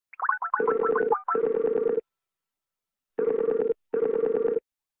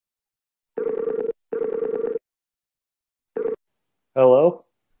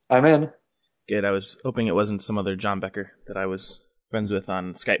I'm in. Good. I was hoping it wasn't some other John Becker that I was friends with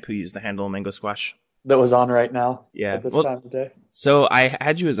on Skype who used the handle Mango Squash. That was on right now. Yeah. At this time of day. So I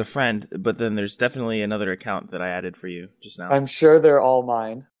had you as a friend, but then there's definitely another account that I added for you just now. I'm sure they're all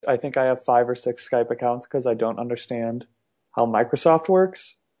mine. I think I have 5 or 6 Skype accounts because I don't understand how Microsoft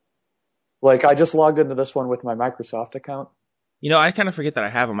works. Like, I just logged into this one with my Microsoft account. I kind of forget that I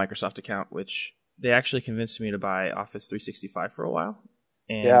have a Microsoft account, which they actually convinced me to buy Office 365 for a while.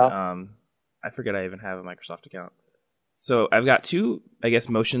 And I forget I even have a Microsoft account. So I've got 2, I guess,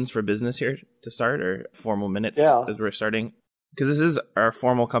 motions for business here to start, or formal minutes as we're starting. Because this is our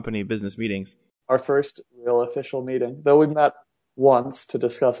formal company business meetings. Our first real official meeting. Though we met once to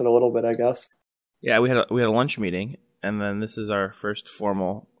discuss it a little bit, I guess. Yeah, we had a lunch meeting, and then this is our first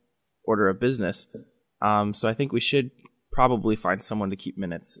formal order of business. So I think we should probably find someone to keep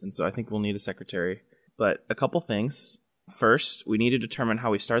minutes. And so I think we'll need a secretary. But a couple things. First, we need to determine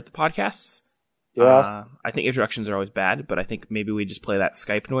how we start the podcasts. Yeah. I think introductions are always bad, but I think maybe we just play that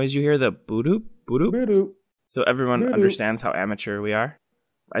Skype noise you hear, the boo-doop, boo-doop. Boo-doop. So everyone Boo-doop. understands how amateur we are.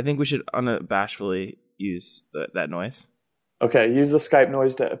 I think we should unabashedly use that noise. Okay, use the Skype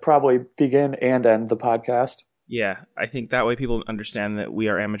noise to probably begin and end the podcast. Yeah, I think that way people understand that we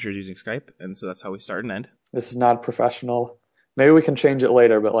are amateurs using Skype, and so that's how we start and end. This is not professional. Maybe we can change it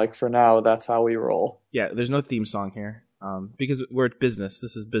later, but like for now, that's how we roll. Yeah, there's no theme song here because we're at business.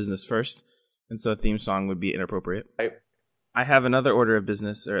 This is business first, and so a theme song would be inappropriate. Right. I have another order of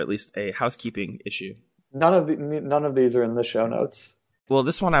business, or at least a housekeeping issue. None of these are in the show notes. Well,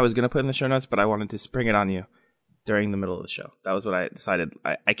 this one I was going to put in the show notes, but I wanted to spring it on you during the middle of the show. That was what I decided.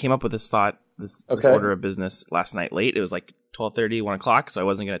 I came up with this thought, this order of business last night late. It was like 12:30, 1 o'clock, so I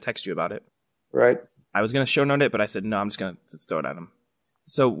wasn't going to text you about it. Right. I was going to show note it, but I said, no, I'm just going to throw it at him.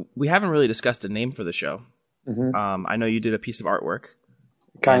 So we haven't really discussed a name for the show. Mm-hmm. I know you did a piece of artwork.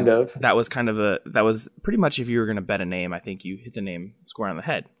 Kind of. That was pretty much, if you were going to bet a name, I think you hit the name square on the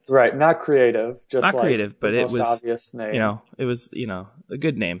head. Right. Not creative. Just not like creative, but it was obvious name. It was a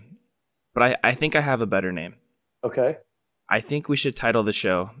good name. But I think I have a better name. Okay. I think we should title the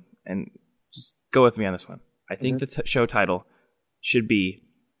show, and just go with me on this one. I think the show title should be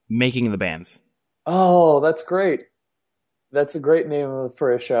Making the Bands. Oh, that's great. That's a great name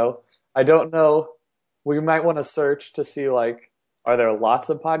for a show. I don't know. We might want to search to see, like, are there lots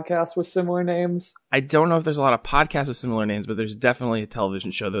of podcasts with similar names? I don't know if there's a lot of podcasts with similar names, but there's definitely a television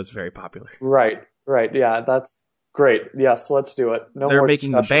show that's very popular. Right. Yeah, that's great. Yes, let's do it. They're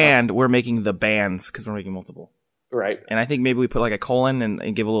making the band. We're making the bands because we're making multiple. Right. And I think maybe we put like a colon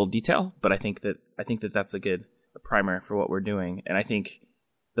and give a little detail, but I think that that's a good primer for what we're doing. And I think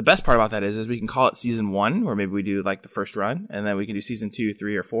the best part about that is we can call it season 1, or maybe we do like the first run, and then we can do season 2,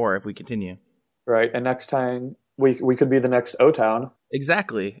 3, or 4 if we continue. Right. And next time we could be the next O-Town.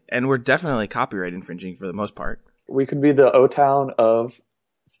 Exactly. And we're definitely copyright infringing for the most part. We could be the O-Town of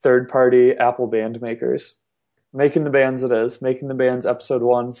third-party Apple band makers. Making the Bands it is. Making the Bands episode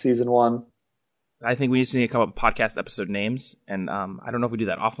 1, season 1. I think we just need to come up with podcast episode names, and I don't know if we do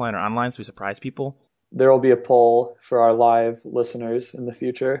that offline or online, so we surprise people. There will be a poll for our live listeners in the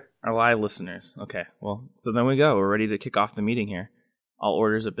future. Our live listeners. Okay, well, so then we go. We're ready to kick off the meeting here. All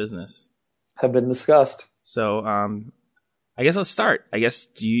orders of business have been discussed. So I guess let's start. I guess,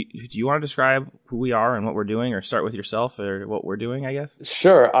 do you want to describe who we are and what we're doing, or start with yourself or what we're doing, I guess?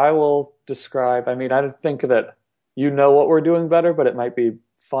 Sure, I will describe. I mean, I think that you know what we're doing better, but it might be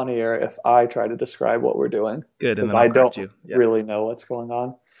funnier if I try to describe what we're doing. Good, and because then I'll I don't Yep. really know what's going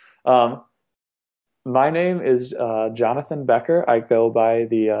on. My name is Jonathan Becker. I go by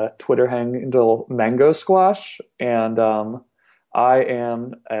the Twitter handle Mango Squash, and I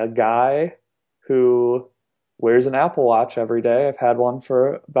am a guy who wears an Apple Watch every day. I've had one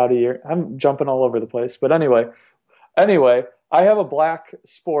for about a year. I'm jumping all over the place, but anyway, I have a black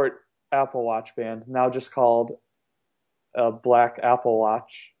sport Apple Watch band, now just called a Black Apple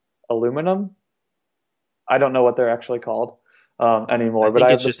Watch Aluminum. I don't know what they're actually called anymore.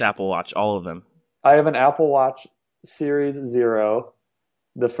 But it's just Apple Watch, all of them. I have an Apple Watch Series 0,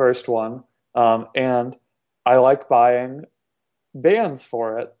 the first one, and I like buying bands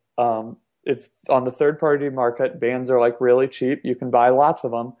for it. If on the third-party market, bands are like really cheap. You can buy lots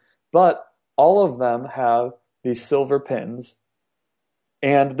of them, but all of them have these silver pins.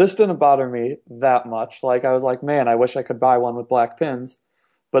 And this didn't bother me that much. Like, I was like, man, I wish I could buy one with black pins.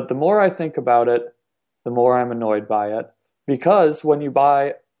 But the more I think about it, the more I'm annoyed by it. Because when you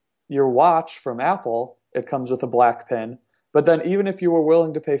buy your watch from Apple, it comes with a black pin. But then even if you were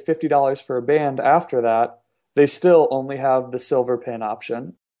willing to pay $50 for a band after that, they still only have the silver pin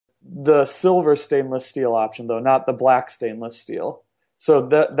option. The silver stainless steel option, though, not the black stainless steel. So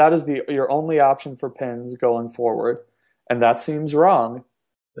that is your only option for pins going forward, and that seems wrong.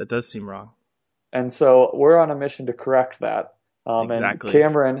 That does seem wrong. And so we're on a mission to correct that. Exactly. And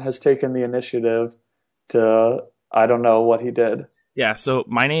Cameron has taken the initiative to, I don't know what he did. Yeah, so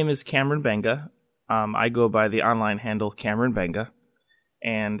my name is Cameron Benga. I go by the online handle Cameron Benga.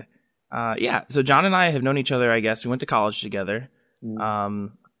 And so John and I have known each other, I guess. We went to college together.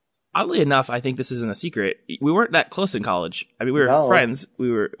 Oddly enough, I think this isn't a secret. We weren't that close in college. I mean, we were friends.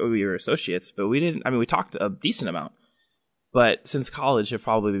 We were associates, but we didn't. I mean, we talked a decent amount. But since college, have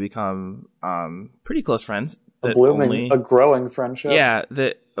probably become pretty close friends. A growing friendship. Yeah,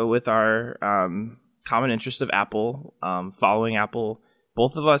 that with our common interest of Apple, following Apple.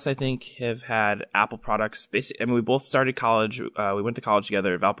 Both of us, I think, have had Apple products. Basically, I mean, we both started college. We went to college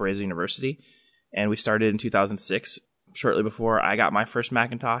together at Valparaiso University, and we started in 2006, shortly before I got my first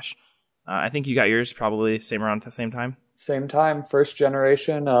Macintosh. I think you got yours probably around the same time. Same time, first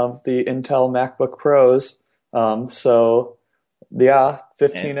generation of the Intel MacBook Pros.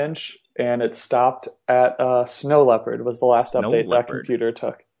 15-inch, and it stopped at Snow Leopard was the last update that computer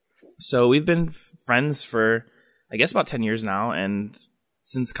took. So we've been friends for, I guess, about 10 years now, and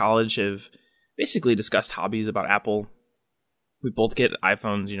since college have basically discussed hobbies about Apple. We both get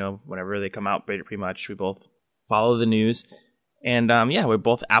iPhones, whenever they come out, pretty much. We both follow the news. And we're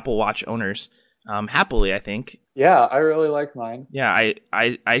both Apple Watch owners. Happily, I think. Yeah, I really like mine. Yeah,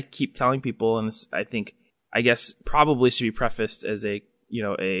 I keep telling people, and this, I guess probably should be prefaced as a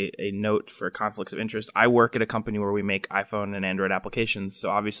note for conflicts of interest. I work at a company where we make iPhone and Android applications.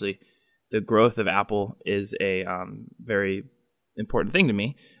 So obviously the growth of Apple is a very important thing to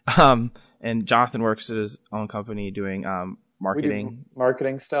me. And Jonathan works at his own company doing marketing. We do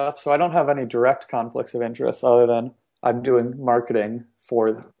marketing stuff. So I don't have any direct conflicts of interest other than I'm doing marketing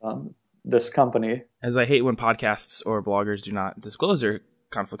for this company. As I hate when podcasts or bloggers do not disclose their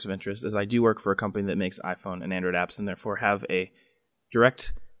conflicts of interest, as I do work for a company that makes iPhone and Android apps and therefore have a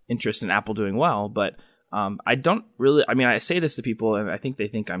direct interest in Apple doing well. But I don't really, I say this to people and I think they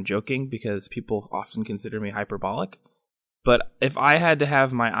think I'm joking because people often consider me hyperbolic. But if I had to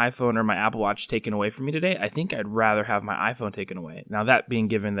have my iPhone or my Apple Watch taken away from me today, I think I'd rather have my iPhone taken away. Now, that being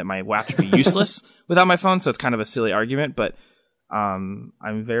given that my watch would be useless without my phone, so it's kind of a silly argument, but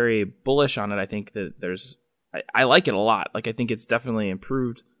I'm very bullish on it. I think that I like it a lot. Like, I think it's definitely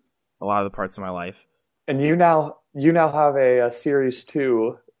improved a lot of the parts of my life. And you now have a Series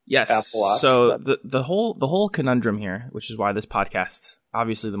 2 Apple Watch. So the whole conundrum here, which is why this podcast,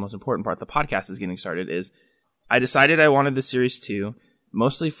 obviously the most important part, the podcast is getting started, is I decided I wanted the Series 2,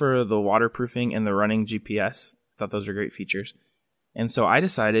 mostly for the waterproofing and the running GPS. I thought those were great features. And so I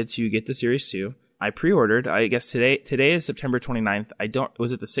decided to get the Series 2. I pre-ordered. I guess today is September 29th.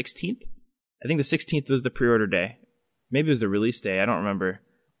 Was it the 16th? I think the 16th was the pre-order day. Maybe it was the release day. I don't remember.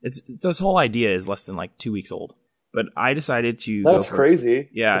 This whole idea is less than like 2 weeks old. But I decided to That's crazy.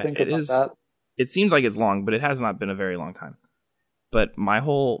 Yeah, it is. That. It seems like it's long, but it has not been a very long time. But my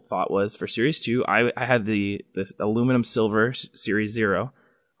whole thought was for Series 2, I had this aluminum silver Series 0.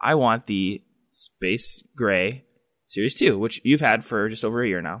 I want the space gray Series 2, which you've had for just over a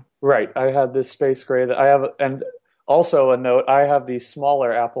year now. Right. I had this space gray that I have, and also a note, I have the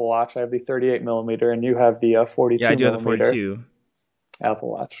smaller Apple Watch. I have the 38 millimeter, and you have the 42 millimeter. Yeah, I do have the 42.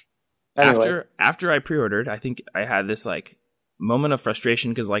 Apple Watch. Anyway. After I pre-ordered, I think I had this like moment of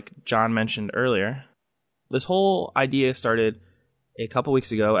frustration because like John mentioned earlier, this whole idea started a couple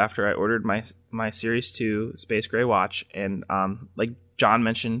weeks ago after I ordered my Series 2 space gray watch, and like John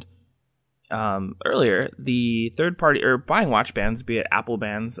mentioned earlier, the third party or buying watch bands, be it Apple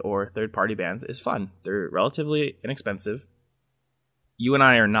bands or third party bands, is fun. They're relatively inexpensive. You and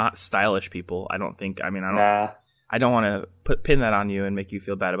I are not stylish people. I don't think. I don't want to pin that on you and make you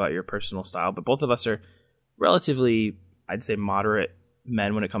feel bad about your personal style, but both of us are relatively, I'd say, moderate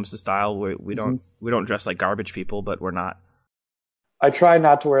men when it comes to style. We don't dress like garbage people, but we're not. I try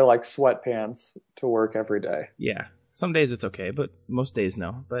not to wear like sweatpants to work every day. Yeah. Some days it's okay, but most days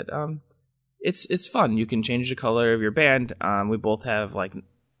no. But it's fun. You can change the color of your band. We both have like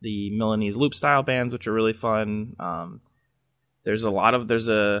the Milanese loop style bands, which are really fun. There's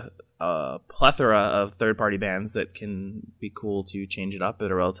a plethora of third party bands that can be cool to change it up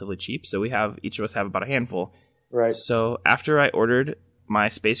that are relatively cheap. So each of us have about a handful. Right. So after I ordered my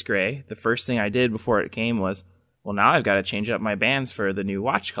space gray, the first thing I did before it came was, well, now I've got to change up my bands for the new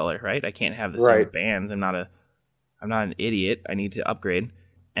watch color, right? I can't have the same bands. I'm not an idiot. I need to upgrade.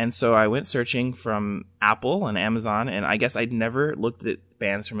 And so I went searching from Apple and Amazon, and I guess I'd never looked at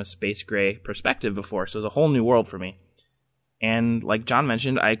bands from a space gray perspective before, so it was a whole new world for me. And like John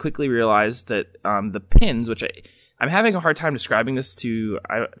mentioned, I quickly realized that the pins, which I'm having a hard time describing this to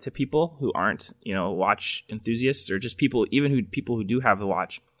people who aren't, watch enthusiasts or just people who do have the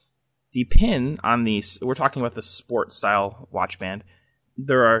watch. The pin on we're talking about the sport style watch band.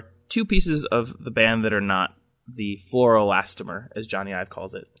 There are two pieces of the band that are not the fluoroelastomer, as Johnny Ive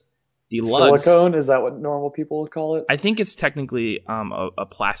calls it. The lugs, silicone, is that what normal people would call it? I think it's technically a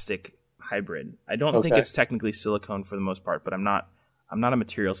plastic hybrid. I don't think it's technically silicone for the most part, but I'm not a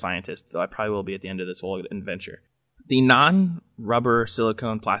material scientist, though I probably will be at the end of this whole adventure. The non-rubber,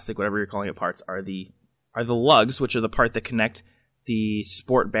 silicone, plastic, whatever you're calling it, parts are the lugs, which are the part that connect the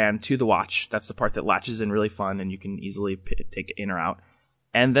sport band to the watch. That's the part that latches in really fun, and you can easily take it in or out.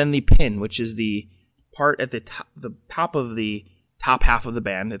 And then the pin, which is the part at the top of the top half of the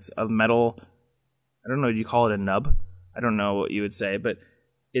band. It's a metal, I don't know, do you call it a nub? I don't know what you would say, but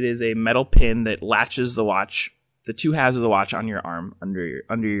it is a metal pin that latches the watch, the two halves of the watch on your arm, under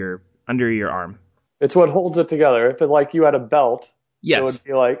your arm. It's what holds it together. If you had a belt, yes, it would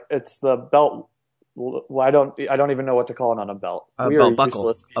be like, it's the belt. Well, I don't even know what to call it on a belt. We belt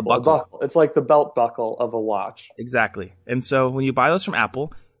buckle. A buckle. It's like the belt buckle of a watch. Exactly. And so when you buy those from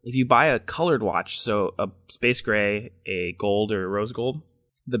Apple, if you buy a colored watch, so a space gray, a gold, or a rose gold,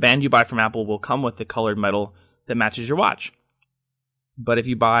 the band you buy from Apple will come with the colored metal that matches your watch. But if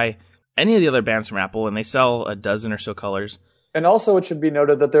you buy any of the other bands from Apple, and they sell a dozen or so colors. And also it should be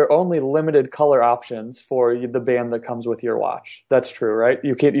noted that there are only limited color options for the band that comes with your watch. That's true, right?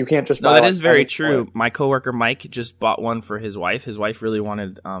 You can't just buy. No, that is very true. My coworker Mike just bought one for his wife. His wife really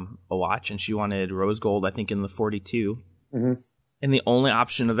wanted a watch, and she wanted rose gold, I think in the 42. Mm-hmm. And the only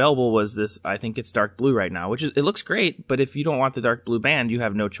option available was this, I think it's dark blue right now, it looks great, but if you don't want the dark blue band, you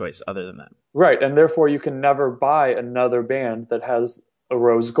have no choice other than that. Right, and therefore you can never buy another band that has a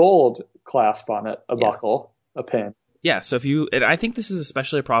rose gold clasp on it, a buckle, a pin. Yeah, so and I think this is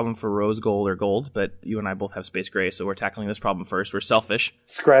especially a problem for rose gold or gold, but you and I both have space gray, so we're tackling this problem first. We're selfish.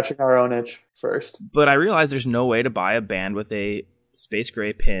 Scratching our own itch first. But I realize there's no way to buy a band with a space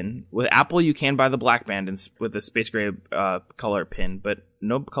gray pin. With Apple, you can buy the black band with a space gray color pin, but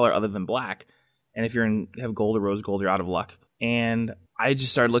no color other than black. And if you have gold or rose gold, you're out of luck. And I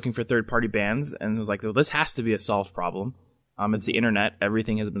just started looking for third-party bands and was like, well, this has to be a solved problem. It's the internet.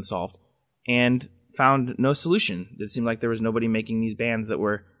 Everything has been solved. And found no solution. It seemed like there was nobody making these bands that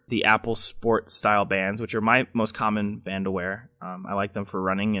were the Apple Sport style bands, which are my most common band to wear. I like them for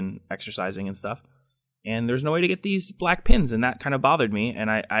running and exercising and stuff. And there's no way to get these black pins, and that kind of bothered me. And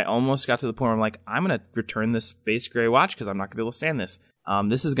I almost got to the point where I'm like, I'm going to return this space gray watch because I'm not going to be able to stand this.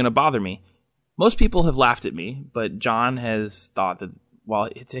 This is going to bother me. Most people have laughed at me, but John has thought that, while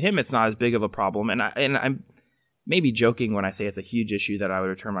to him it's not as big of a problem, and I'm maybe joking when I say it's a huge issue that I would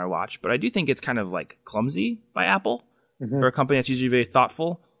return my watch, but I do think it's kind of like clumsy by Apple for a company that's usually very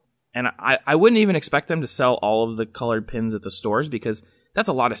thoughtful. And I wouldn't even expect them to sell all of the colored pins at the stores because that's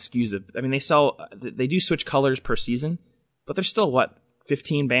a lot of SKUs. I mean, they do switch colors per season, but there's still,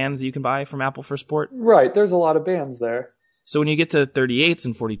 15 bands that you can buy from Apple for Sport? Right, there's a lot of bands there. So when you get to 38s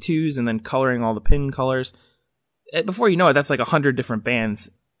and 42s and then coloring all the pin colors, before you know it, that's like 100 different bands.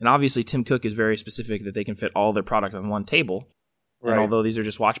 And obviously Tim Cook is very specific that they can fit all their product on one table. Right. And although these are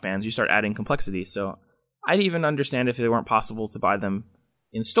just watch bands, you start adding complexity. So I'd even understand if they weren't possible to buy them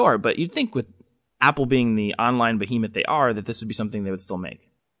in store. But you'd think with Apple being the online behemoth they are, that this would be something they would still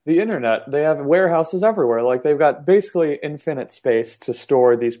make. The internet, they have warehouses everywhere. Like, they've got basically infinite space to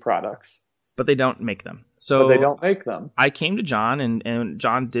store these products. But they don't make them. So but they don't make them. I came to John, and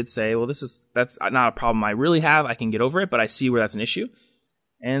John did say, well, that's not a problem I really have. I can get over it, but I see where that's an issue.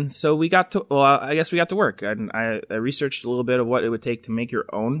 And so we got to work. And I researched a little bit of what it would take to make your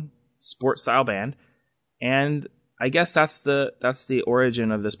own sports style band. And I guess that's the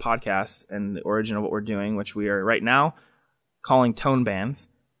origin of this podcast and the origin of what we're doing, which we are right now calling Tone Bands.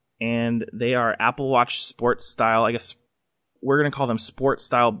 And they are Apple Watch sports style. I guess we're going to call them sports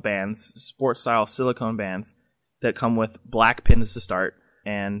style bands, sports style silicone bands that come with black pins to start.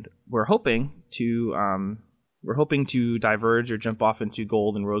 And we're hoping to diverge or jump off into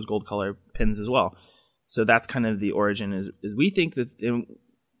gold and rose gold color pins as well. So that's kind of the origin. Is we think that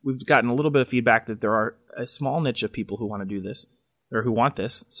we've gotten a little bit of feedback that there are a small niche of people who want to do this or who want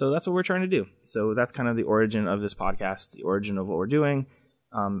this. So that's what we're trying to do. So that's kind of the origin of this podcast, the origin of what we're doing,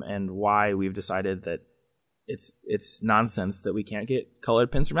 and why we've decided that it's nonsense that we can't get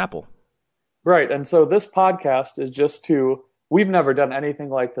colored pins from Apple. Right. And so this podcast is just we've never done anything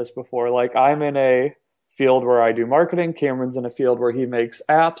like this before. Like, I'm in a field where I do marketing. Cameron's in a field where he makes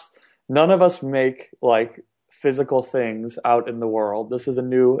apps. None of us make physical things out in the world. This is a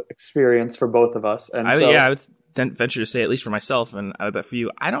new experience for both of us. And I would venture to say, at least for myself, and I would bet for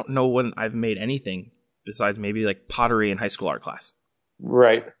you, I don't know when I've made anything besides maybe like pottery in high school art class.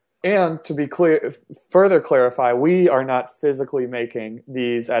 Right. And to be clear, further clarify, we are not physically making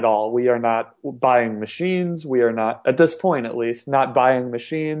these at all. We are not buying machines. We are not, at this point at least, not buying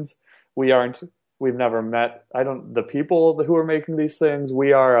machines. We've never met, the people who are making these things.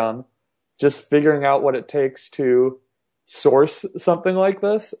 We are just figuring out what it takes to source something like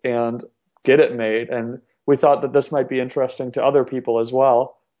this and get it made. And we thought that this might be interesting to other people as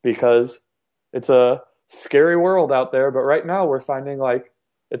well, because it's a scary world out there. But right now we're finding like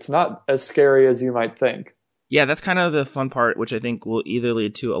it's not as scary as you might think. Yeah, that's kind of the fun part, which I think will either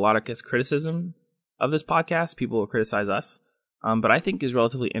lead to a lot of criticism of this podcast. People will criticize us. But I think is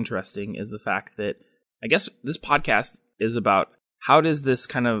relatively interesting is the fact that I guess this podcast is about how does this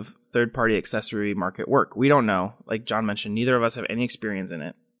kind of third-party accessory market work? We don't know. Like John mentioned, neither of us have any experience in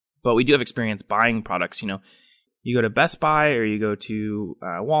it. But we do have experience buying products. You know, you go to Best Buy or you go to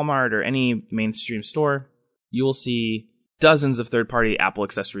Walmart or any mainstream store, you will see dozens of third-party Apple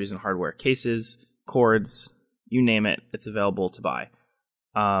accessories and hardware, cases, cords, you name it, it's available to buy.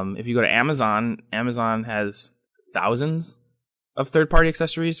 If you go to Amazon, Amazon has thousands of third-party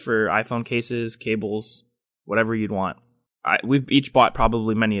accessories for iPhone cases, cables, whatever you'd want. We've each bought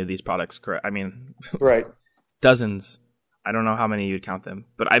probably many of these products, correct? I mean, right. Dozens. I don't know how many you'd count them,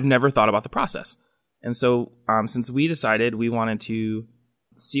 but I've never thought about the process. And so since we decided we wanted to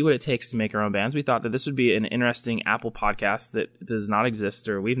see what it takes to make our own bands, we thought that this would be an interesting Apple podcast that does not exist,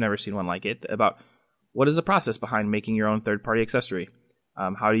 or we've never seen one like it, about what is the process behind making your own third-party accessory.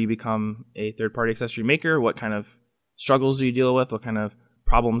 How do you become a third-party accessory maker? What kind of struggles do you deal with? What kind of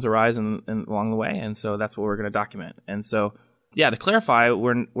problems arise along the way? And so that's what we're going to document. And so, yeah, to clarify,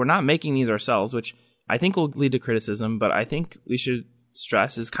 we're not making these ourselves, which I think will lead to criticism, but I think we should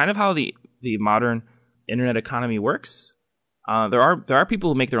stress is kind of how the modern internet economy works. There are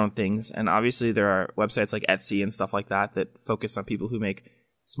people who make their own things, and obviously there are websites like Etsy and stuff like that focus on people who make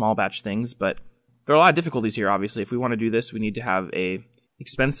small batch things, but there are a lot of difficulties here, obviously. If we want to do this, we need to have a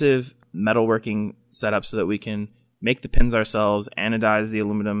expensive metalworking setup so that we can make the pins ourselves, anodize the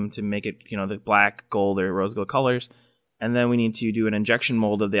aluminum to make it, the black, gold, or rose gold colors, and then we need to do an injection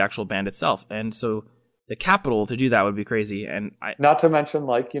mold of the actual band itself. And so the capital to do that would be crazy. And not to mention,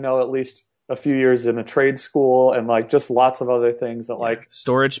 at least a few years in a trade school and just lots of other things that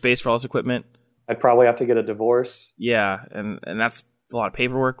storage space for all this equipment. I'd probably have to get a divorce. Yeah, and that's a lot of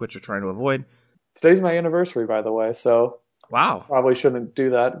paperwork, which we're trying to avoid. Today's my anniversary, by the way, so wow, probably shouldn't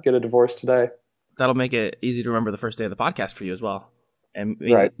do that. Get a divorce today. That'll make it easy to remember the first day of the podcast for you as well, and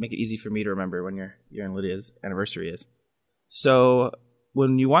make it easy for me to remember when your and Lydia's anniversary is. So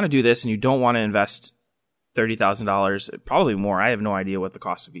when you want to do this and you don't want to invest $30,000, probably more, I have no idea what the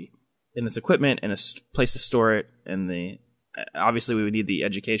cost would be in this equipment and a place to store it, and obviously we would need the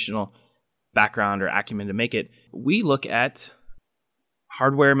educational background or acumen to make it. We look at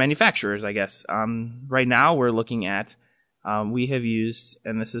hardware manufacturers, I guess. Right now we're looking at, we have used,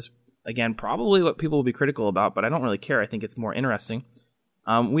 and this is, again, probably what people will be critical about, but I don't really care. I think it's more interesting.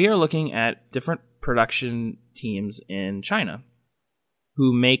 We are looking at different production teams in China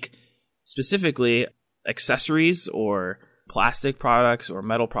who make specifically accessories or plastic products or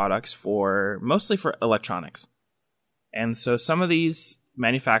metal products mostly for electronics. And so some of these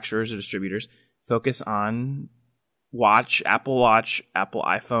manufacturers or distributors focus on Apple Watch, Apple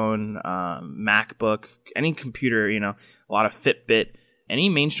iPhone, MacBook, any computer, a lot of Fitbit, any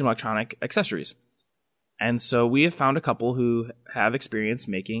mainstream electronic accessories. And so we have found a couple who have experience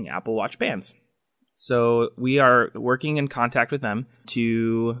making Apple Watch bands. So we are working in contact with them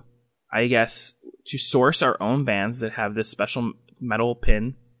to source our own bands that have this special metal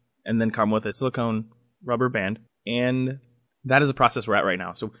pin and then come with a silicone rubber band. And that is the process we're at right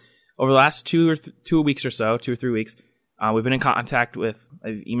now. So over the last 2 or 3 weeks, we've been in contact with,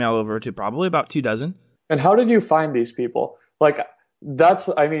 I've emailed over to probably about 2 dozen. And how did you find these people?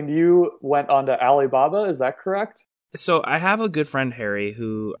 You went onto Alibaba, is that correct? So I have a good friend, Harry,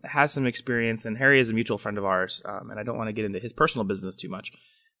 who has some experience, and Harry is a mutual friend of ours, and I don't want to get into his personal business too much.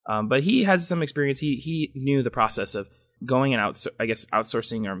 But he has some experience. He knew the process of going and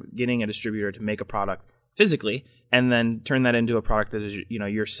outsourcing or getting a distributor to make a product physically, and then turn that into a product that is,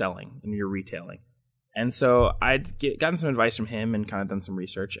 you're selling and you're retailing. And so I'd gotten some advice from him and kind of done some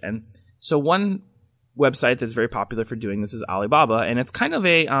research. And so one website that's very popular for doing this is Alibaba, and it's kind of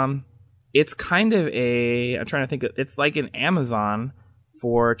I'm trying to think, it's like an Amazon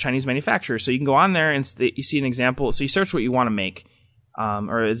for Chinese manufacturers. So you can go on there and you see an example. So you search what you want to make,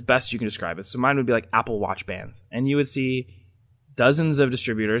 or as best you can describe it. So mine would be like Apple Watch bands, and you would see dozens of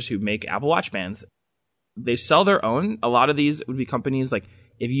distributors who make Apple Watch bands. They sell their own. A lot of these would be companies like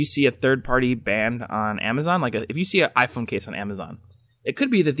if you see a third-party band on Amazon, if you see an iPhone case on Amazon, it could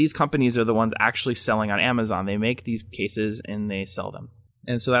be that these companies are the ones actually selling on Amazon. They make these cases and they sell them.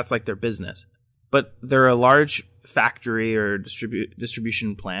 And so that's like their business. But they're a large factory or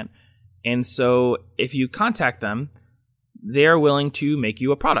distribution plant. And so if you contact them, they're willing to make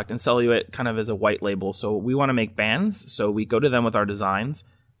you a product and sell you it kind of as a white label. So we want to make bands. So we go to them with our designs.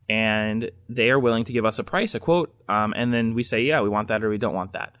 And they are willing to give us a price, a quote, and then we say, yeah, we want that or we don't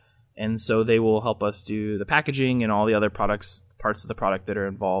want that. And so they will help us do the packaging and all the other parts of the product that are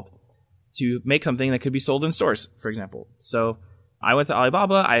involved to make something that could be sold in stores, for example. So I went to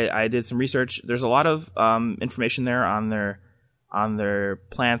Alibaba. I did some research. There's a lot of information there on their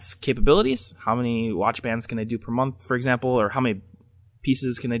plant's capabilities. How many watch bands can they do per month, for example, or how many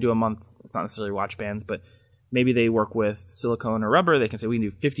pieces can they do a month? It's not necessarily watch bands, but maybe they work with silicone or rubber. They can say we can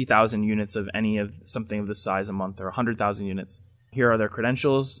do 50,000 units of any of something of this size a month, or 100,000 units. Here are their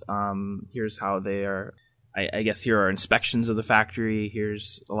credentials. Here's how they are. I guess here are inspections of the factory.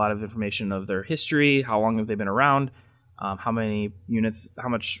 Here's a lot of information of their history. How long have they been around? How many units? How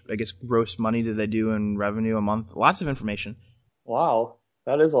much, I guess, gross money did they do in revenue a month? Lots of information. Wow,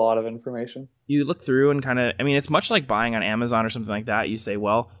 that is a lot of information. You look through and it's much like buying on Amazon or something like that. You say,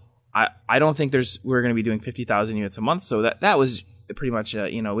 well, I don't think we're going to be doing 50,000 units a month. So that was pretty much,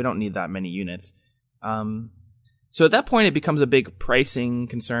 we don't need that many units. So at that point, it becomes a big pricing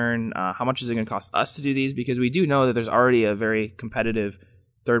concern. How much is it going to cost us to do these? Because we do know that there's already a very competitive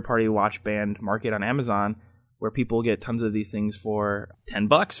third-party watch band market on Amazon where people get tons of these things for $10,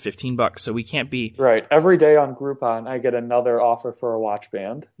 $15. So we can't be... Right. Every day on Groupon, I get another offer for a watch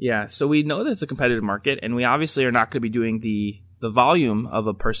band. Yeah. So we know that it's a competitive market, and we obviously are not going to be doing the volume of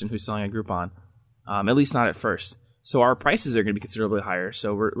a person who's selling a Groupon, at least not at first. So our prices are going to be considerably higher.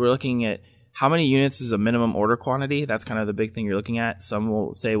 So we're looking at how many units is a minimum order quantity. That's kind of the big thing you're looking at. Some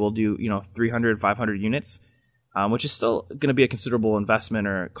will say we'll do 300, 500 units, which is still going to be a considerable investment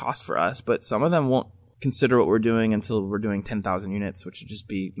or cost for us. But some of them won't consider what we're doing until we're doing 10,000 units, which would just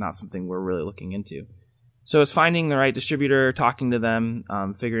be not something we're really looking into. So it's finding the right distributor, talking to them,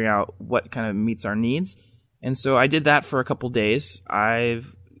 figuring out what kind of meets our needs. And so I did that for a couple days.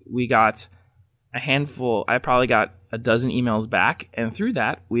 We got a handful. I probably got a dozen emails back, and through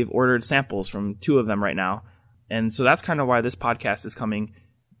that, we've ordered samples from 2 of them right now. And so that's kind of why this podcast is coming.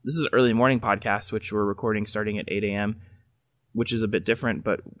 This is an early morning podcast, which we're recording starting at 8 a.m., which is a bit different.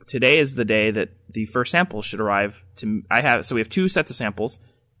 But today is the day that the first samples should arrive to. So we have 2 sets of samples.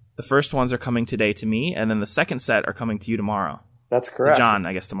 The first ones are coming today to me, and then the second set are coming to you tomorrow. That's correct. John,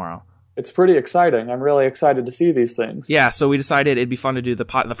 I guess tomorrow. It's pretty exciting. I'm really excited to see these things. Yeah, so we decided it'd be fun to do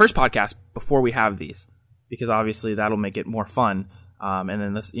the first podcast before we have these, because obviously that'll make it more fun. And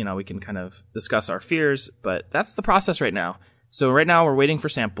then this, we can kind of discuss our fears, but that's the process right now. So right now we're waiting for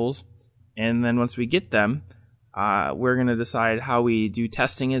samples, and then once we get them, we're going to decide how we do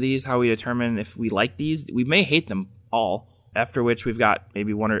testing of these, how we determine if we like these. We may hate them all, after which we've got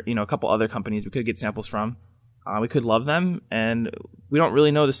maybe one or a couple other companies we could get samples from. We could love them, and we don't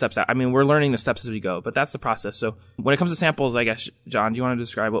really know the steps. I mean, we're learning the steps as we go, but that's the process. So when it comes to samples, I guess, John, do you want to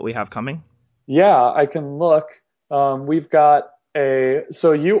describe what we have coming? Yeah, I can look. We've got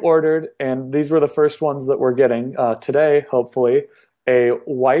so you ordered, and these were the first ones that we're getting today, hopefully, a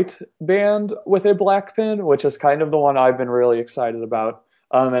white band with a black pin, which is kind of the one I've been really excited about,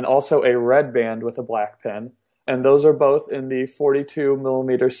 and also a red band with a black pin. And those are both in the 42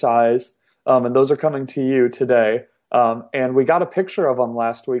 millimeter size. And those are coming to you today. And we got a picture of them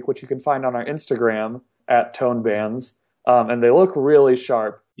last week, which you can find on our Instagram at Tone Bands. And they look really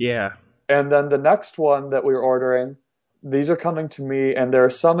sharp. Yeah. And then the next one that we're ordering, these are coming to me, and there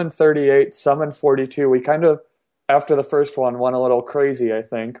are some in 38, some in 42. We kind of, after the first one, went a little crazy, I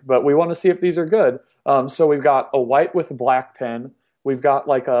think. But we want to see if these are good. So we've got a white with a black pin. We've got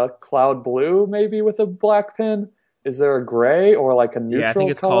like a cloud blue, maybe, with a black pin. Is there a gray or like a neutral color? Yeah, I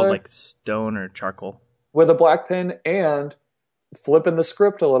think it's called like stone or charcoal. With a black pin, and flipping the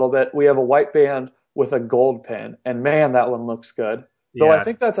script a little bit, we have a white band with a gold pin. And man, that one looks good. Yeah. Though I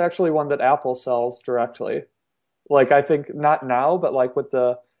think that's actually one that Apple sells directly. Like, I think not now, but like with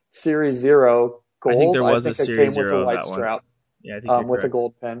the Series 0 gold, I think there was a it Series came with 0 a white strap. Yeah, I think you're with correct. a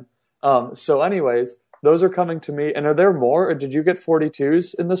gold pin. So anyways, those are coming to me. And are there more? Or did you get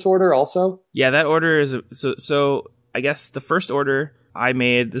 42s in this order also? Yeah, that order is... So I guess the first order I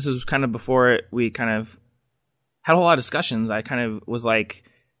made, this was kind of before we kind of had a whole lot of discussions. I kind of was like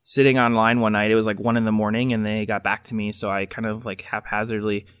sitting online one night. It was like 1 a.m, and they got back to me. So I kind of like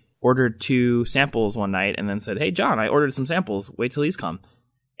haphazardly ordered 2 samples one night and then said, hey, John, I ordered some samples. Wait till these come.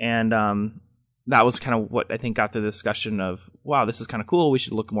 And that was kind of what I think got the discussion of, wow, this is kind of cool. We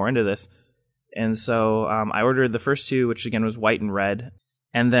should look more into this. And so I ordered the first two, which again was white and red.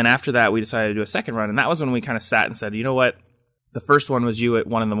 And then after that, we decided to do a second run. And that was when we kind of sat and said, you know what? The first one was you at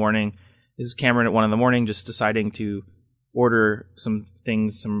 1 a.m. This is Cameron at 1 a.m. just deciding to order some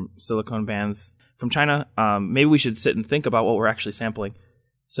things, some silicone bands from China. Maybe we should sit and think about what we're actually sampling.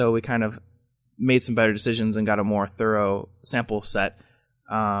 So we kind of made some better decisions and got a more thorough sample set.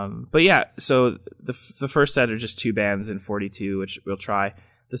 But yeah, so the first set are just 2 bands in 42, which we'll try.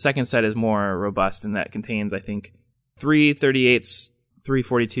 The second set is more robust, and that contains, I think, 3 38s, 3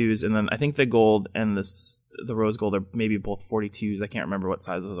 42s, and then I think the gold and the rose gold are maybe both 42s. I can't remember what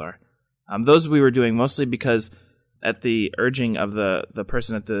size those are. Those we were doing mostly because at the urging of the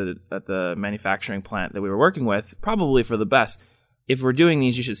person at the manufacturing plant that we were working with, probably for the best. If we're doing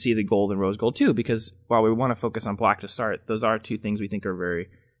these, you should see the gold and rose gold too, because while we want to focus on black to start, those are 2 things we think are very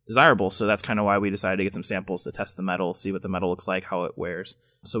desirable. So that's kind of why we decided to get some samples to test the metal, see what the metal looks like, how it wears.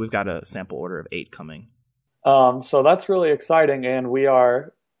 So we've got a sample order of 8 coming. So that's really exciting, and we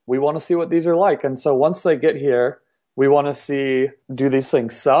want to see what these are like. And so once they get here, we want to see, do these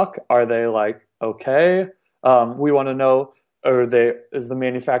things suck? Are they like okay? We want to know, is the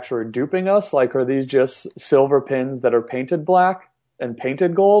manufacturer duping us? Like, are these just silver pins that are painted black and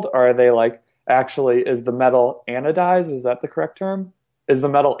painted gold? Or are they like, actually, is the metal anodized? Is that the correct term? Is the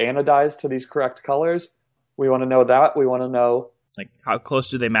metal anodized to these correct colors? We want to know that. We want to know, like, how close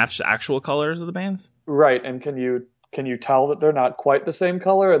do they match the actual colors of the bands? Right, and can you tell that they're not quite the same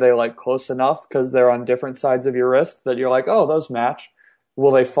color? Are they like close enough because they're on different sides of your wrist that you're like, oh, those match?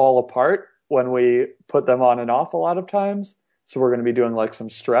 Will they fall apart when we put them on and off a lot of times? So we're going to be doing like some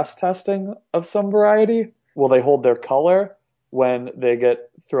stress testing of some variety. Will they hold their color when they get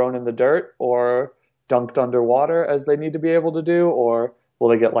thrown in the dirt or dunked underwater as they need to be able to do? Or will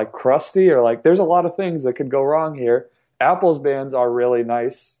they get like crusty? Or like, there's a lot of things that could go wrong here. Apple's bands are really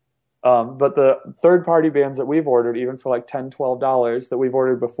nice. But the third-party bands that we've ordered, even for like $10, $12 that we've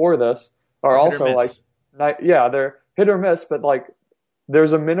ordered before this, are also like, yeah, they're hit or miss, but like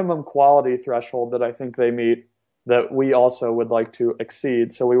there's a minimum quality threshold that I think they meet that we also would like to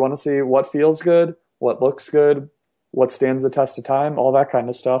exceed. So we want to see what feels good, what looks good, what stands the test of time, all that kind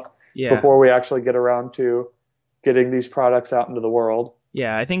of stuff before we actually get around to getting these products out into the world.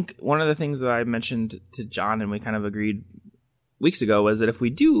 Yeah, I think one of the things that I mentioned to John and we kind of agreed weeks ago was that if we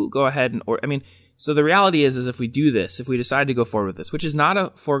do go ahead and so the reality is if we do this, if we decide to go forward with this, which is not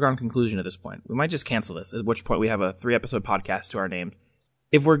a foregone conclusion at this point, we might just cancel this, at which point we have a 3-episode podcast to our name.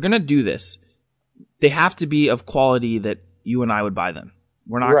 If we're going to do this, they have to be of quality that you and I would buy them.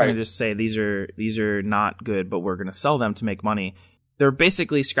 We're not going to just say these are not good, but we're going to sell them to make money. They're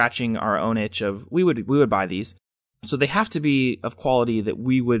basically scratching our own itch of we would buy these. So they have to be of quality that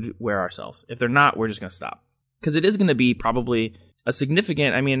we would wear ourselves. If they're not, we're just going to stop. Because it is going to be probably a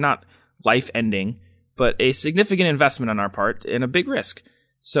significant, not life-ending, but a significant investment on our part and a big risk.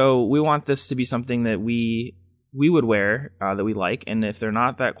 So we want this to be something that we would wear, that we like, and if they're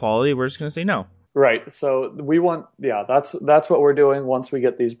not that quality, we're just going to say no. Right. So we want, that's what we're doing once we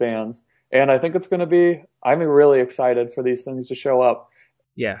get these bands. And I think it's going to be, I'm really excited for these things to show up.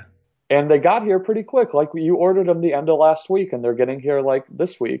 Yeah. And they got here pretty quick. Like, you ordered them the end of last week, and they're getting here like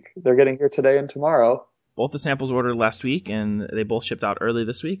this week. They're getting here today and tomorrow. Both the samples were ordered last week, and they both shipped out early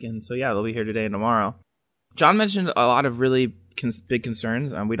this week. And so, yeah, they'll be here today and tomorrow. John mentioned a lot of really big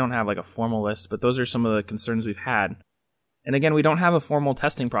concerns. We don't have like a formal list, but those are some of the concerns we've had. And again, we don't have a formal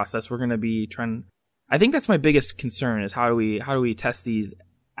testing process. We're going to be trying. I think that's my biggest concern is how do we test these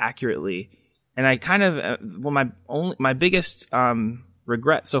accurately? And I kind of my biggest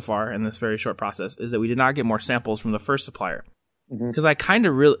regret so far in this very short process is that we did not get more samples from the first supplier, because I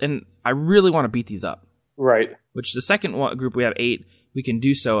really want to beat these up. Right. Which the second group, we have 8. We can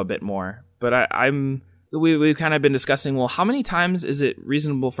do so a bit more, but we've kind of been discussing, well, how many times is it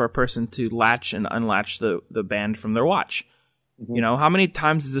reasonable for a person to latch and unlatch the band from their watch? Mm-hmm. How many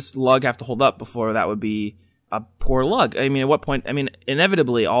times does this lug have to hold up before that would be a poor lug? At what point?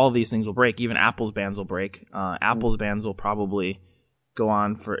 Inevitably, all of these things will break. Even Apple's bands will break. Apple's bands will probably go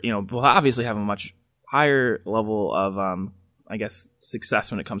on for, we'll obviously have a much higher level of, success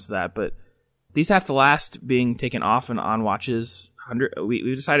when it comes to that. But these have to last being taken off and on watches.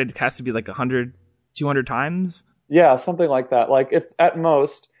 We decided it has to be like 100, 200 times. Yeah, something like that. Like, if at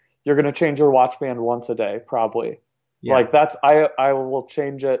most you're going to change your watch band once a day, probably. Yeah. Like, that's, I will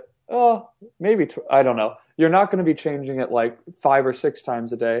change it. Maybe, I don't know. You're not going to be changing it like 5 or 6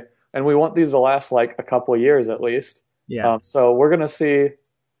 times a day. And we want these to last like a couple of years at least. Yeah. So we're going to see,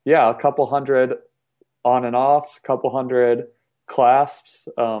 a couple hundred on and offs, a couple hundred clasps,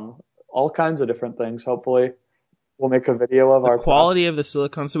 all kinds of different things. Hopefully, we'll make a video of the our quality of the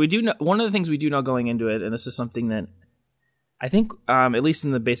silicone. So we do know, one of the things we do know going into it, and this is something that I think, at least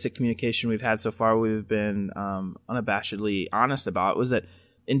in the basic communication we've had so far, we've been unabashedly honest about, was that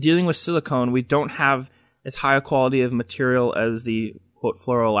in dealing with silicone, we don't have as high a quality of material as the quote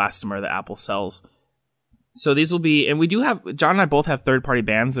fluoroelastomer that Apple sells. So these will be, and we do have, John and I both have third-party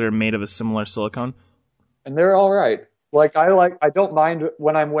bands that are made of a similar silicone. And they're all right. I don't mind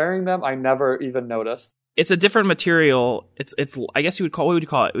when I'm wearing them. I never even noticed. It's a different material. It's. I guess what would you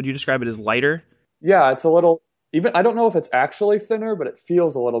call it? Would you describe it as lighter? Yeah, it's a little, even, I don't know if it's actually thinner, but it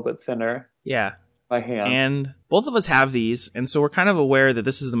feels a little bit thinner. Yeah. My hand. And both of us have these, and so we're kind of aware that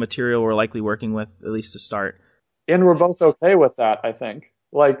this is the material we're likely working with, at least to start. And we're both okay with that, I think.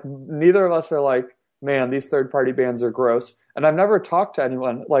 Like, neither of us are like, man, these third-party bands are gross. And I've never talked to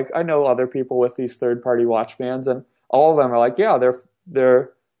anyone, like, I know other people with these third-party watch bands, and all of them are like, yeah,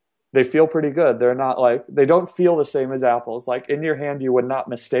 they feel pretty good. They're not like, they don't feel the same as Apple's. Like, in your hand, you would not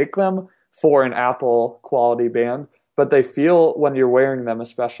mistake them for an Apple quality band, but they feel, when you're wearing them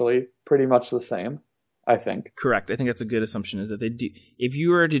especially, pretty much the same, I think. Correct. I think that's a good assumption, is that they do, if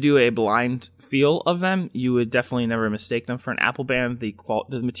you were to do a blind feel of them, you would definitely never mistake them for an Apple band.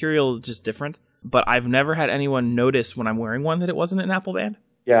 The material is just different. But I've never had anyone notice when I'm wearing one that it wasn't an Apple band.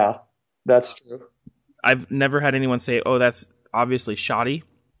 Yeah, that's true. I've never had anyone say, oh, that's obviously shoddy.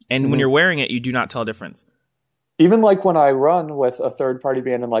 And when you're wearing it, you do not tell a difference. Even like when I run with a third-party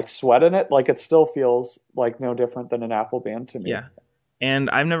band and like sweat in it, like it still feels like no different than an Apple band to me. Yeah. And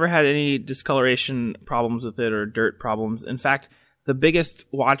I've never had any discoloration problems with it or dirt problems. In fact, the biggest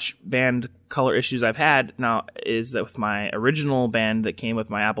watch band color issues I've had now is that with my original band that came with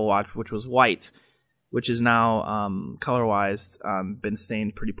my Apple Watch, which was white, which is now color-wise been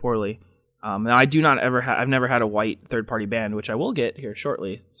stained pretty poorly. Now I do not ever I've never had a white third-party band, which I will get here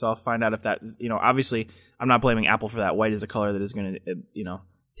shortly. So I'll find out if that, obviously I'm not blaming Apple for that. White is a color that is going to,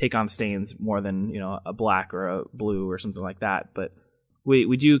 take on stains more than, a black or a blue or something like that. But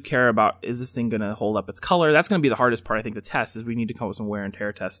we do care about, is this thing going to hold up its color? That's going to be the hardest part, I think, to test, is we need to come up with some wear and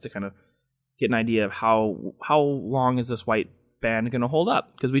tear tests to kind of get an idea of how long is this white band going to hold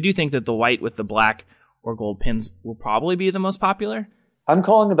up? Because we do think that the white with the black or gold pins will probably be the most popular. I'm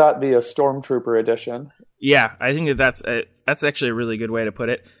calling that the Stormtrooper edition. Yeah, I think that's actually a really good way to put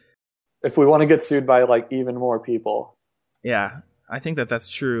it. If we want to get sued by like even more people. Yeah, I think that's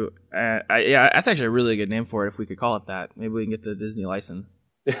true. That's actually a really good name for it, if we could call it that. Maybe we can get the Disney license.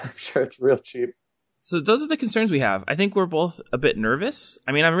 Yeah, I'm sure it's real cheap. So those are the concerns we have. I think we're both a bit nervous.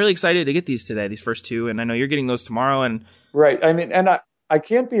 I mean, I'm really excited to get these today, these first two, and I know you're getting those tomorrow. And right. I mean, and I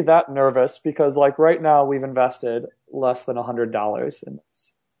can't be that nervous because like right now we've invested less than $100 in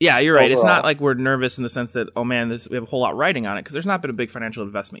this. Yeah, you're right. It's not like we're nervous in the sense that, oh man, we have a whole lot riding on it, because there's not been a big financial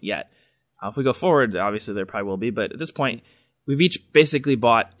investment yet. If we go forward, obviously there probably will be, but at this point, we've each basically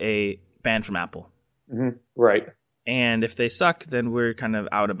bought a band from Apple. Mm-hmm. Right. And if they suck, then we're kind of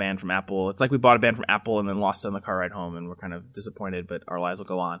out a band from Apple. It's like we bought a band from Apple and then lost it on the car ride home, and we're kind of disappointed, but our lives will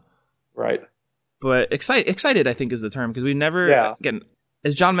go on. Right. But excited, I think, is the term, because we never, again,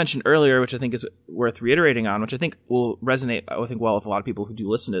 as John mentioned earlier, which I think is worth reiterating on, which I think will resonate, I think, well with a lot of people who do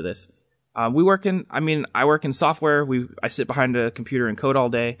listen to this. I work in software. I sit behind a computer and code all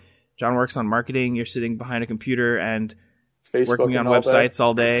day. John works on marketing. You're sitting behind a computer and Facebook working on websites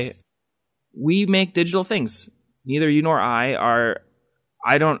all day. We make digital things. Neither you nor I are.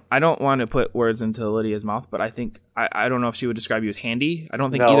 I don't want to put words into Lydia's mouth, but I think I don't know if she would describe you as handy. I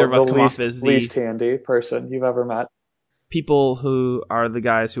don't think either of us come off as the least handy person you've ever met. People who are the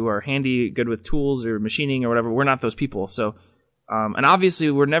guys who are handy, good with tools or machining or whatever. We're not those people. So, and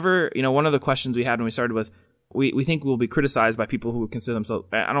obviously we're never, one of the questions we had when we started was, we think we'll be criticized by people who consider themselves,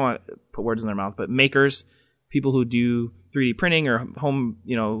 I don't want to put words in their mouth, but makers, people who do 3D printing or home,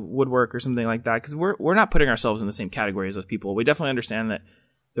 woodwork or something like that. Because we're not putting ourselves in the same category as those people. We definitely understand that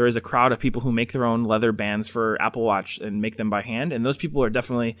there is a crowd of people who make their own leather bands for Apple Watch and make them by hand. And those people are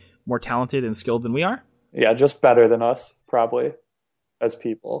definitely more talented and skilled than we are. Yeah, just better than us, probably, as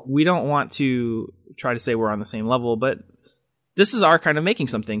people. We don't want to try to say we're on the same level, but this is our kind of making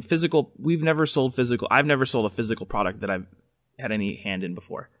something. Physical, we've never sold physical. I've never sold a physical product that I've had any hand in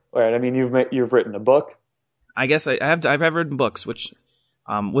before. Right, I mean, you've written a book. I guess I've written books, which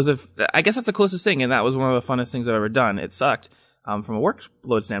I guess that's the closest thing, and that was one of the funnest things I've ever done. It sucked from a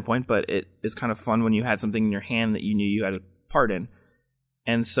workload standpoint, but it is kind of fun when you had something in your hand that you knew you had a part in.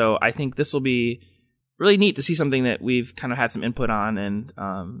 And so I think this will be really neat to see something that we've kind of had some input on, and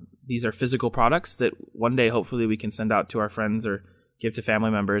these are physical products that one day hopefully we can send out to our friends or give to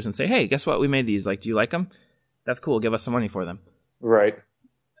family members and say, hey, guess what? We made these. Like, do you like them? That's cool. Give us some money for them. Right.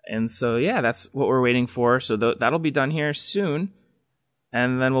 And so, yeah, that's what we're waiting for. So that'll be done here soon.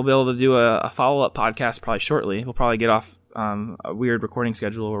 And then we'll be able to do a follow-up podcast probably shortly. We'll probably get off a weird recording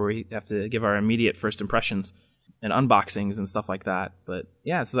schedule where we have to give our immediate first impressions and unboxings and stuff like that. But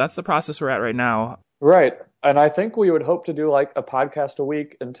yeah, so that's the process we're at right now. Right. And I think we would hope to do like a podcast a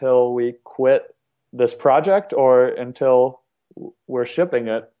week until we quit this project or until we're shipping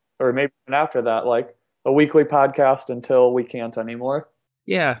it, or maybe even after that, like a weekly podcast until we can't anymore.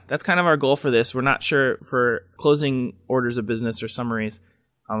 Yeah, that's kind of our goal for this. We're not sure for closing orders of business or summaries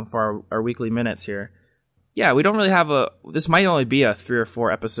for our weekly minutes here. Yeah, we don't really have this might only be a 3 or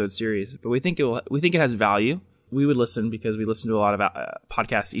 4 episode series, but we think it has value. We would listen because we listen to a lot of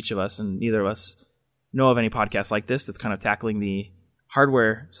podcasts, each of us, and neither of us know of any podcast like this that's kind of tackling the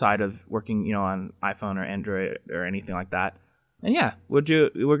hardware side of working, on iPhone or Android or anything like that. And yeah, we're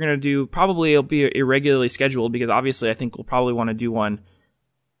going to do, probably it'll be irregularly scheduled because obviously I think we'll probably want to do one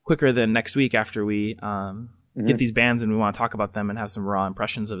quicker than next week after we get these bands and we want to talk about them and have some raw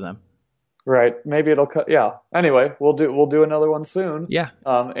impressions of them. Right. Maybe it'll yeah. Anyway, we'll do another one soon. Yeah.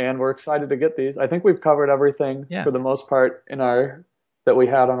 And we're excited to get these. I think we've covered everything for the most part that we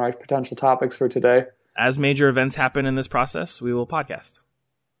had on our potential topics for today. As major events happen in this process, we will podcast.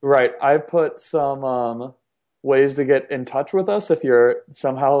 Right. I've put some ways to get in touch with us if you're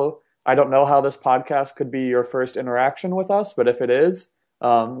somehow, I don't know how this podcast could be your first interaction with us, but if it is,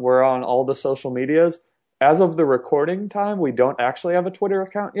 we're on all the social medias. As of the recording time, we don't actually have a Twitter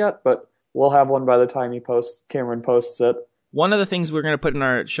account yet, but we'll have one by the time Cameron posts it. One of the things we're going to put in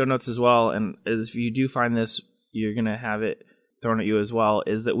our show notes as well, and is if you do find this, you're going to have it thrown at you as well,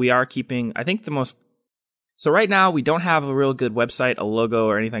 is that we are keeping, I think so right now we don't have a real good website, a logo,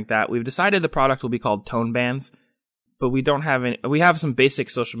 or anything like that. We've decided the product will be called Tone Bands, but we don't have any, we have some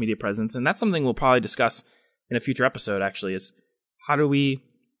basic social media presence, and that's something we'll probably discuss in a future episode actually, is how do we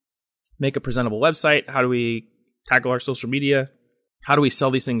make a presentable website? How do we tackle our social media? How do we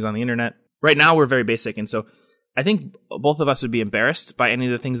sell these things on the internet? Right now, we're very basic, and so I think both of us would be embarrassed by any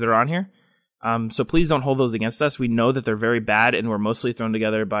of the things that are on here. So please don't hold those against us. We know that they're very bad, and we're mostly thrown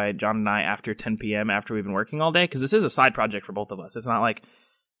together by John and I after 10 p.m. after we've been working all day, because this is a side project for both of us. It's not like,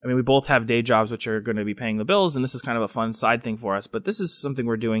 we both have day jobs which are going to be paying the bills, and this is kind of a fun side thing for us, but this is something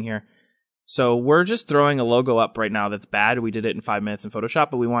we're doing here. So we're just throwing a logo up right now that's bad. We did it in 5 minutes in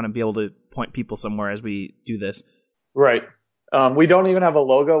Photoshop, but we want to be able to point people somewhere as we do this. Right. We don't even have a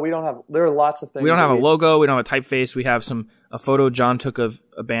logo. There are lots of things. We don't have a logo. We don't have a typeface. We have a photo John took of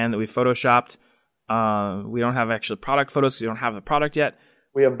a band that we Photoshopped. We don't have actual product photos because we don't have the product yet.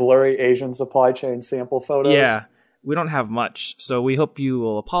 We have blurry Asian supply chain sample photos. Yeah. We don't have much. So we hope you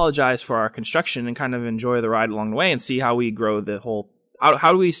will apologize for our construction and kind of enjoy the ride along the way and see how we grow the whole.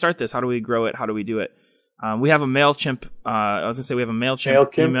 How do we start this? How do we grow it? How do we do it? We have a MailChimp. We have a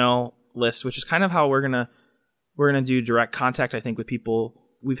MailChimp email list, which is kind of how we're gonna do direct contact, I think, with people.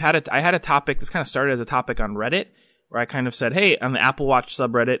 I had a topic. This kind of started as a topic on Reddit where I kind of said, hey, on the Apple Watch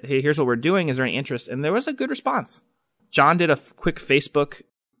subreddit, hey, here's what we're doing. Is there any interest? And there was a good response. John did a quick Facebook.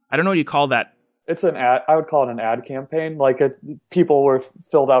 I don't know what you call that. It's an ad. I would call it an ad campaign. People were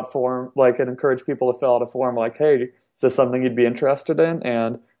filled out form. It encouraged people to fill out a form. Like, hey, is this something you'd be interested in?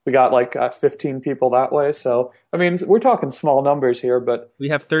 And we got 15 people that way. So, we're talking small numbers here, but we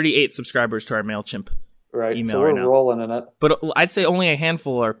have 38 subscribers to our MailChimp. Right, email so we're right rolling in it. But I'd say only a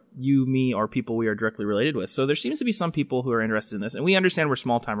handful are you, me, or people we are directly related with. So there seems to be some people who are interested in this, and we understand we're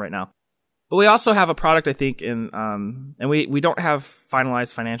small time right now. But we also have a product, I think, and we don't have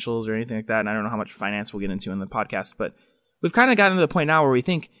finalized financials or anything like that, and I don't know how much finance we'll get into in the podcast, but we've kind of gotten to the point now where we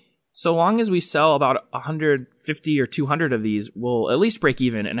think so long as we sell about 150 or 200 of these, we'll at least break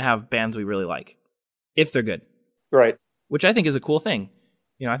even and have bands we really like, if they're good. Right. Which I think is a cool thing.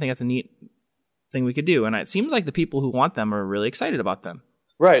 I think that's a neat thing we could do, and it seems like the people who want them are really excited about them.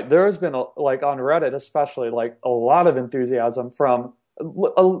 Right. There has been on Reddit especially a lot of enthusiasm from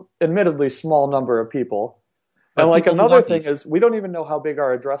admittedly small number of people. And another thing is we don't even know how big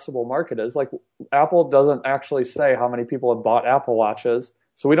our addressable market is. Apple doesn't actually say how many people have bought Apple Watches,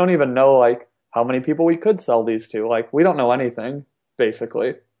 so we don't even know how many people we could sell these to. We don't know anything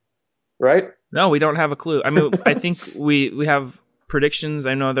basically. Right? No, we don't have a clue. I think we have predictions.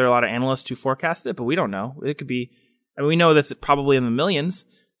 I know there are a lot of analysts who forecast it, but we don't know. It could be. We know that's probably in the millions,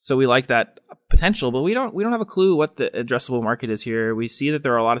 so we like that potential. But we don't have a clue what the addressable market is here. We see that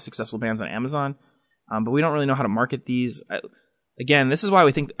there are a lot of successful bands on Amazon, but we don't really know how to market these. Again, this is why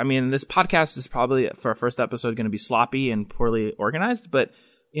we think. This podcast is probably for our first episode going to be sloppy and poorly organized. But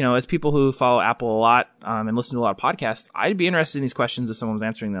as people who follow Apple a lot and listen to a lot of podcasts, I'd be interested in these questions if someone's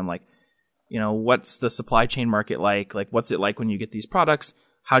answering them. What's the supply chain market like? What's it like when you get these products?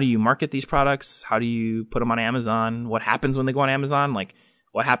 how do you market these products? How do you put them on Amazon? What happens when they go on Amazon? Like,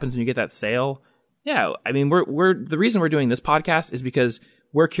 what happens when you get that sale? Yeah, I mean, we're the reason we're doing this podcast is because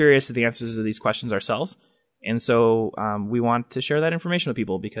we're curious to the answers to these questions ourselves, and so we want to share that information with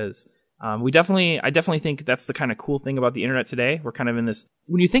people because I definitely think that's the kind of cool thing about the internet today. We're kind of in this.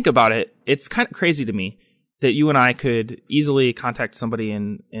 When you think about it, it's kind of crazy to me that you and I could easily contact somebody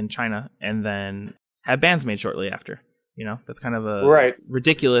in China and then have bands made shortly after. You know, that's kind of a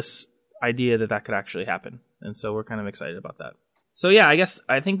ridiculous idea that could actually happen, and so we're kind of excited about that. So yeah,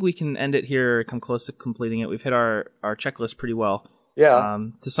 I think we can end it here, come close to completing it. We've hit our checklist pretty well. Yeah.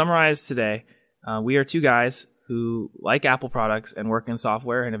 To summarize today, we are two guys who like Apple products and work in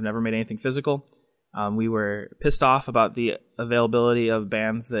software and have never made anything physical. We were pissed off about the availability of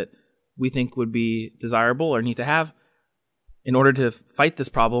bands that we think would be desirable or need to have. In order to fight this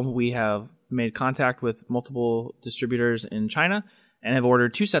problem, we have made contact with multiple distributors in China and have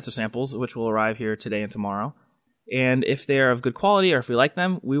ordered 2 sets of samples, which will arrive here today and tomorrow. And if they are of good quality or if we like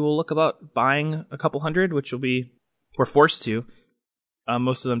them, we will look about buying a couple hundred, which we're forced to.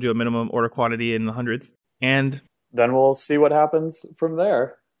 Most of them do a minimum order quantity in the hundreds. And then we'll see what happens from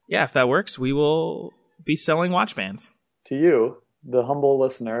there. Yeah, if that works, we will be selling watch bands. To you, the humble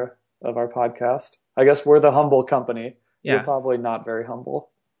listener of our podcast. I guess we're the humble company. Yeah. You're probably not very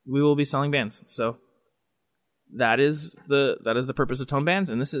humble. We will be selling bands. So that is the purpose of Tone Bands,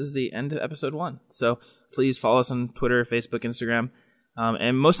 and this is the end of episode 1. So please follow us on Twitter, Facebook, Instagram,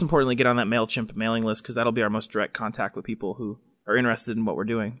 and most importantly, get on that MailChimp mailing list because that'll be our most direct contact with people who are interested in what we're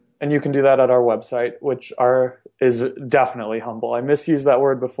doing. And you can do that at our website, which is definitely humble. I misused that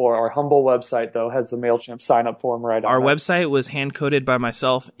word before. Our humble website, though, has the MailChimp sign-up form right on it. Our website was hand-coded by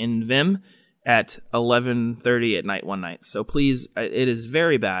myself in Vim at 11:30 at night one night. So please, it is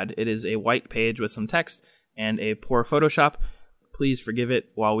very bad. It is a white page with some text and a poor Photoshop. Please forgive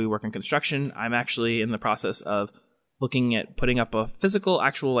it while we work on construction. I'm actually in the process of looking at putting up a physical,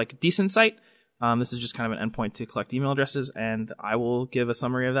 actual, decent site. This is just kind of an endpoint to collect email addresses, and I will give a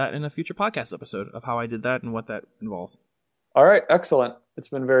summary of that in a future podcast episode of how I did that and what that involves. All right, excellent. It's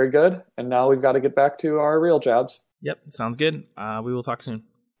been very good, and now we've got to get back to our real jobs. Yep, sounds good. We will talk soon.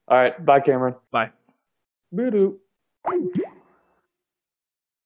 All right, bye, Cameron. Bye. Boo-doo.